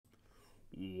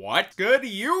What's good,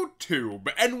 YouTube?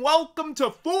 And welcome to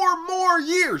 4 more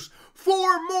years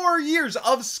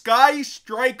of Sky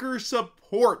Striker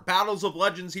support. Battles of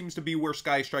Legends seems to be where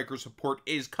Sky Striker support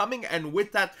is coming, and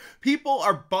with that, people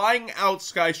are buying out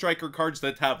Sky Striker cards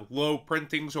that have low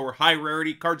printings or high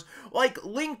rarity cards like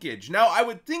Linkage. Now, I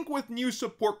would think with new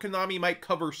support, Konami might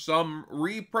cover some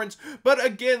reprints, but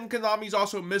again, Konami's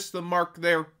also missed the mark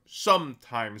there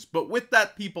sometimes. But with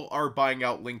that, people are buying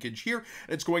out Linkage here,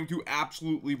 and it's going to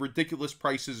absolutely ridiculous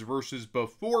prices versus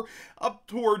before, up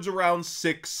towards around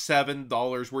 $6,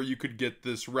 $7, where you could get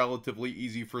this relatively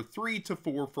easy for 3 to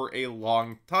 4 for a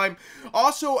long time.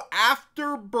 Also,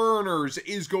 Afterburners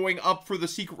is going up for the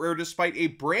secret rare despite a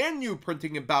brand new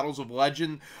printing in Battles of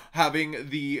Legend having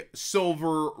the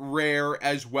silver rare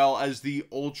as well as the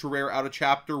ultra rare out of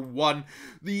chapter 1.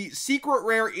 The secret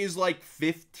rare is like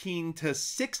 $15 to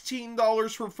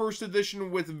 $16 for first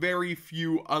edition with very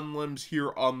few unlims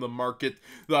here on the market,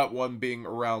 that one being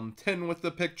around 10 with the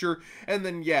picture, and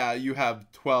then yeah, you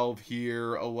have 12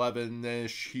 here,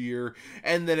 11-ish here,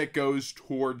 and then it goes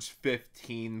towards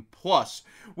 15 plus.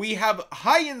 We have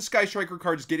high-end Sky Striker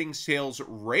cards getting sales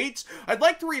rates. I'd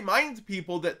like to remind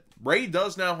people that Ray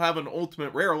does now have an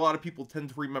ultimate rare. A lot of people tend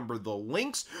to remember the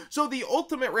links. So the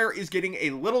ultimate rare is getting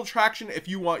a little traction. If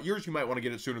you want yours, you might want to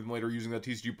get it sooner than later using that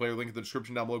TCG player link in the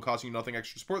description down below, costing you nothing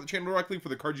extra. Support the channel directly for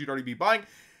the cards you'd already be buying.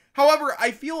 However,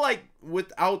 I feel like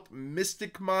without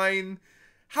Mystic Mine,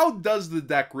 how does the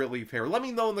deck really fare? Let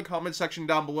me know in the comment section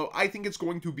down below. I think it's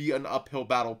going to be an uphill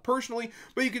battle personally,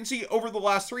 but you can see over the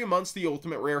last 3 months, the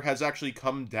ultimate rare has actually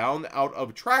come down out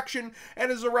of traction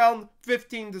and is around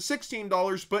 $15 to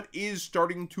 $16, but is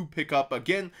starting to pick up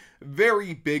again.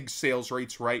 Very big sales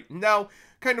rates right now.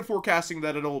 Kind of forecasting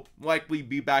that it'll likely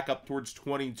be back up towards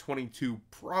 2022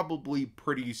 probably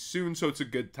pretty soon, so it's a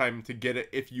good time to get it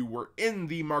if you were in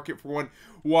the market for one,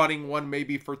 wanting one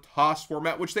maybe for TOS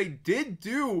format, which they did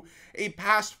do a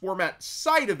past format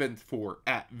side event for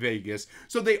at Vegas,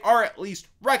 so they are at least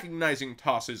recognizing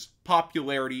TOS's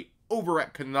popularity over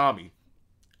at Konami.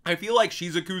 I feel like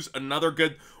Shizuku's another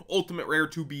good ultimate rare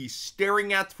to be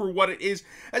staring at for what it is,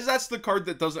 as that's the card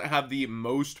that doesn't have the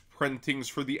most printings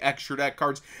for the extra deck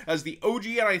cards as the OG,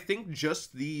 and I think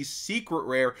just the secret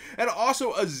rare. And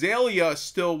also Azalea,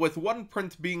 still with one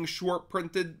print being short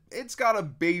printed, it's got a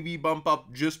baby bump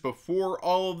up just before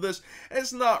all of this, and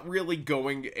it's not really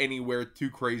going anywhere too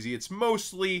crazy. It's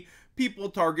mostly people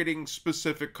targeting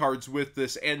specific cards with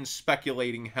this and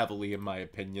speculating heavily, in my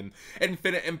opinion.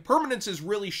 Infinite Impermanence is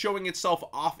really showing itself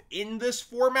off in this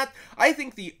format. I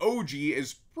think the OG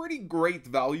is pretty great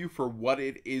value for what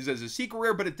it is as a secret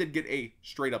rare, but it did get a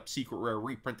straight up secret rare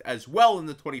reprint as well in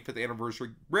the 25th anniversary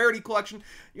rarity collection.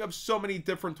 You have so many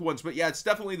different ones, but yeah, it's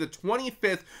definitely the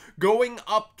 25th, going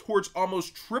up towards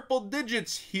almost triple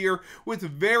digits here with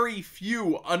very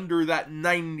few under that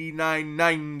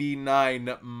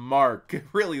 $99.99 mark.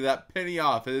 Really, that penny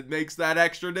off, it makes that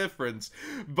extra difference.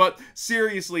 But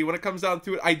seriously, when it comes down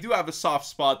to it, I do have a soft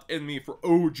spot in me for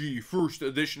OG first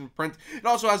edition print. It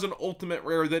also has an ultimate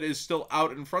rare that is still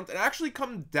out in front and actually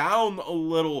come down a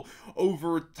little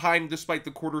over time despite the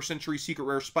quarter century secret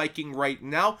rare spiking right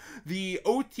now. The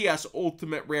OTS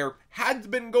ultimate rare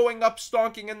had been going up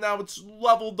stonking, and now it's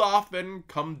leveled off and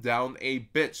come down a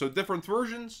bit. So different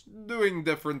versions doing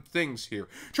different things here.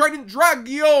 Trident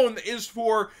Dragon is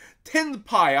for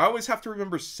Tenpai. I always have to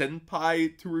remember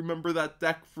Senpai to remember that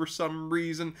deck for some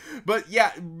reason. But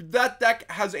yeah, that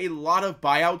deck has a lot of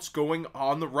buyouts going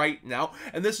on right now.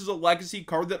 And this is a legacy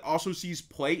card that also sees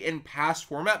play in past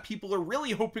format. People are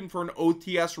really hoping for an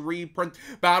OTS reprint,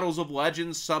 Battles of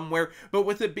Legends somewhere. But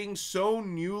with it being so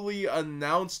newly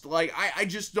announced, like, I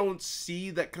just don't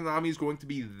see that Konami is going to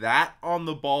be that on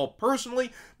the ball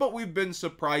personally. But we've been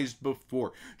surprised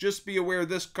before. Just be aware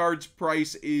this card's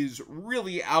price is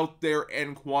really out there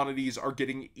and quantities are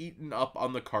getting eaten up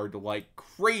on the card like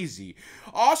crazy.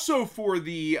 Also for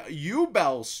the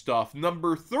Ubel stuff,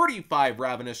 number 35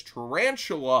 Ravenous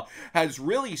Tarantula has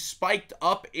really spiked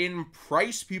up in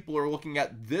price. People are looking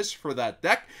at this for that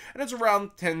deck, and it's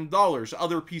around $10.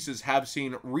 Other pieces have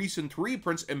seen recent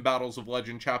reprints in Battles of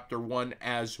Legend Chapter 1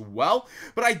 as well,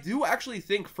 but I do actually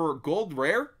think for Gold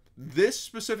Rare, this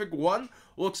specific one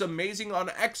looks amazing on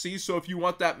Xe, so if you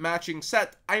want that matching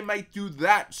set, I might do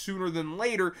that sooner than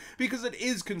later because it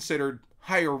is considered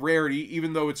higher rarity,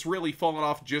 even though it's really fallen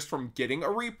off just from getting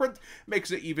a reprint. Makes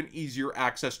it even easier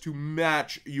access to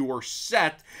match your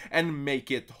set and make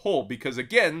it whole, because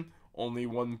again, only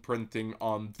one printing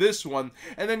on this one.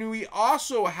 And then we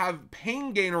also have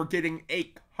Pain Gainer getting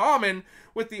a common,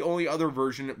 with the only other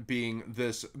version being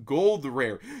this gold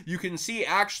rare. You can see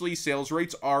actually sales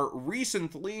rates are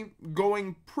recently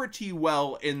going pretty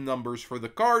well in numbers for the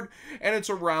card, and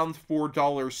it's around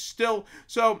 $4 still,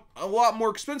 so a lot more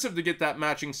expensive to get that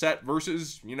matching set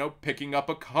versus, you know, picking up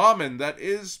a common that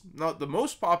is not the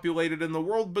most populated in the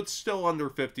world, but still under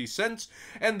 50 cents,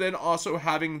 and then also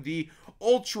having the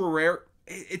ultra rare.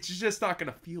 It's just not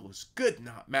going to feel as good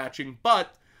not matching,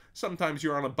 but sometimes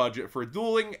you're on a budget for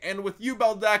dueling, and with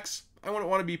U-Bell decks, I wouldn't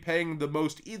want to be paying the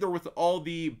most either with all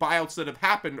the buyouts that have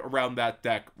happened around that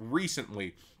deck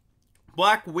recently.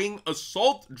 Blackwing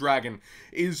Assault Dragon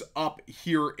is up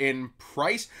here in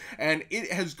price, and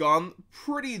it has gone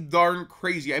pretty darn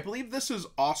crazy. I believe this is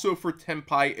also for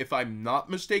Tenpai, if I'm not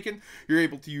mistaken. You're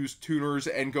able to use tuners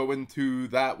and go into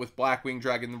that with Blackwing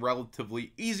Dragon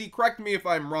relatively easy. Correct me if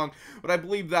I'm wrong, but I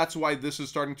believe that's why this is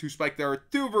starting to spike. There are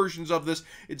two versions of this.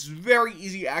 It's very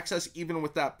easy access even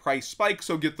with that price spike,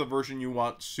 so get the version you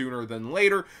want sooner than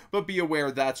later, but be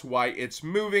aware that's why it's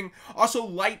moving. Also,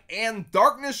 Light and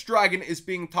Darkness Dragon is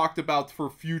being talked about for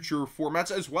future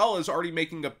formats, as well as already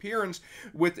making appearance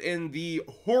within the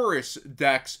Horus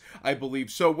decks, I believe.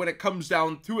 So when it comes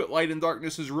down to it, Light and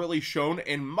Darkness is really shown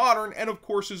in Modern, and of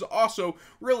course is also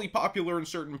really popular in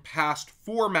certain past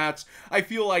formats. I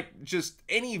feel like just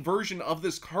any version of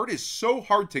this card is so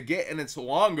hard to get, and it's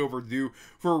long overdue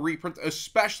for a reprint,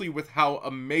 especially with how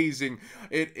amazing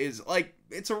it is. Like,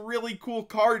 it's a really cool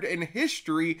card in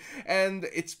history, and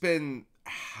it's been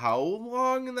how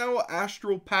long now?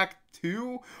 Astral Pack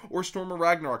 2 or Storm of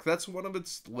Ragnarok? That's one of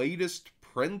its latest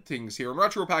printings here. And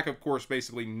Retro Pack, of course,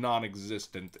 basically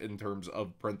non-existent in terms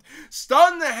of print.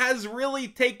 Stun has really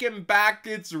taken back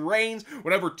its reins.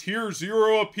 Whenever Tier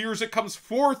 0 appears, it comes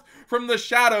forth from the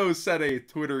shadows, said a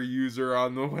Twitter user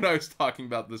on when I was talking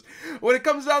about this. When it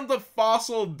comes down to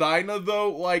Fossil Dyna,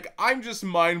 though, like, I'm just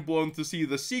mind blown to see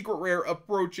the secret rare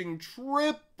approaching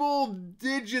triple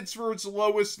digits for its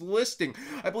lowest listing.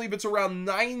 I believe it's around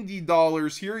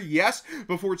 $90 here, yes,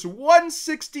 before it's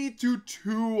 $160 to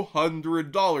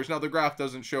 $200. Now, the graph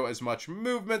doesn't show as much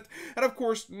movement, and of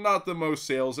course, not the most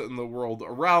sales in the world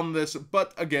around this,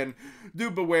 but again, do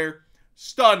beware,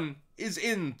 Stun is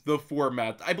in the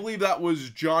format. I believe that was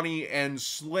Johnny and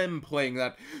Slim playing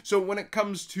that. So when it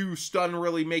comes to Stun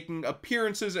really making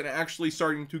appearances and actually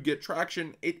starting to get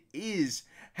traction, it is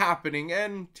happening,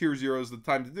 and Tier 0 is the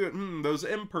time to do it. Those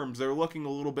imperms, they're looking a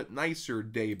little bit nicer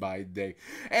day by day.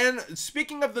 And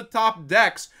speaking of the top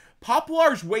decks,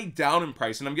 Popular's way down in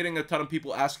price, and I'm getting a ton of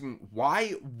people asking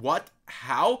why, what,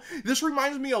 how. This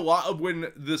reminds me a lot of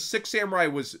when the Six Samurai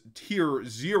was Tier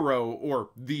 0, or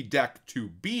the deck to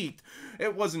beat.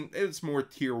 It's more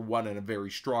Tier 1 and a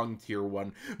very strong Tier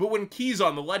 1. But when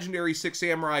Kizon, the legendary Six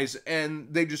Samurais, and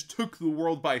they just took the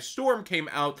world by storm, came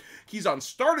out, Kizon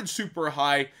started super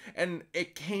high, and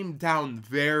it came down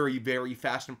very, very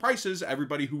fast in prices.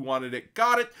 Everybody who wanted it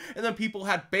got it, and then people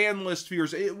had ban list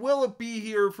fears. Will it be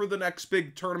here for the next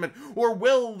big tournament, or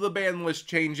will the ban list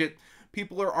change it?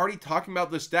 People are already talking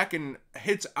about this deck and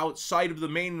hits outside of the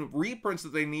main reprints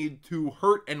that they need to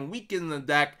hurt and weaken the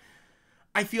deck.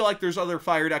 I feel like there's other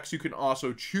fire decks you can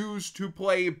also choose to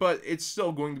play, but it's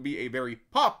still going to be a very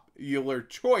popular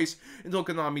choice until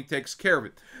Konami takes care of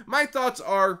it. My thoughts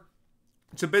are,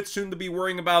 it's a bit soon to be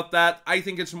worrying about that. I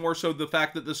think it's more so the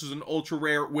fact that this is an ultra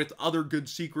rare with other good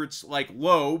secrets like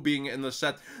Low being in the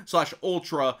set /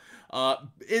 ultra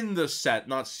in the set,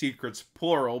 not secrets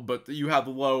plural, but you have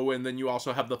Low, and then you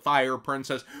also have the Fire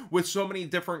Princess with so many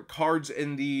different cards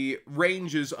in the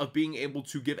ranges of being able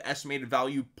to give estimated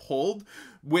value pulled,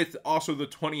 with also the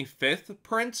 25th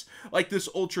prince. Like, this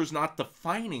ultra is not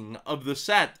defining of the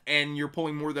set, and you're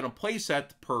pulling more than a playset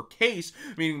per case,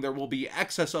 meaning there will be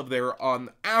excess of there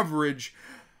on average.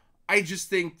 I just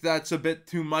think that's a bit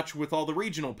too much with all the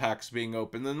regional packs being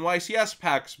open, and the YCS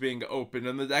packs being open,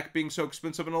 and the deck being so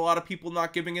expensive, and a lot of people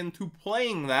not giving into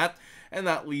playing that, and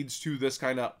that leads to this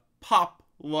kind of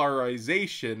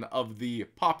popularization of the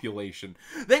population.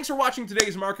 Thanks for watching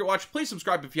today's Market Watch. Please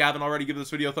subscribe if you haven't already. Give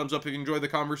this video a thumbs up if you enjoy the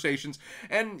conversations.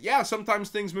 And yeah, sometimes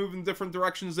things move in different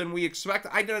directions than we expect.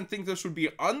 I didn't think this would be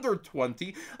under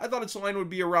 20. I thought its line would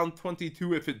be around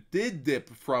 22 if it did dip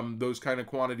from those kind of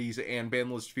quantities and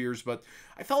ban list fears, but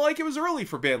I felt like it was early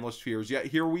for ban list fears, yet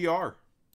here we are.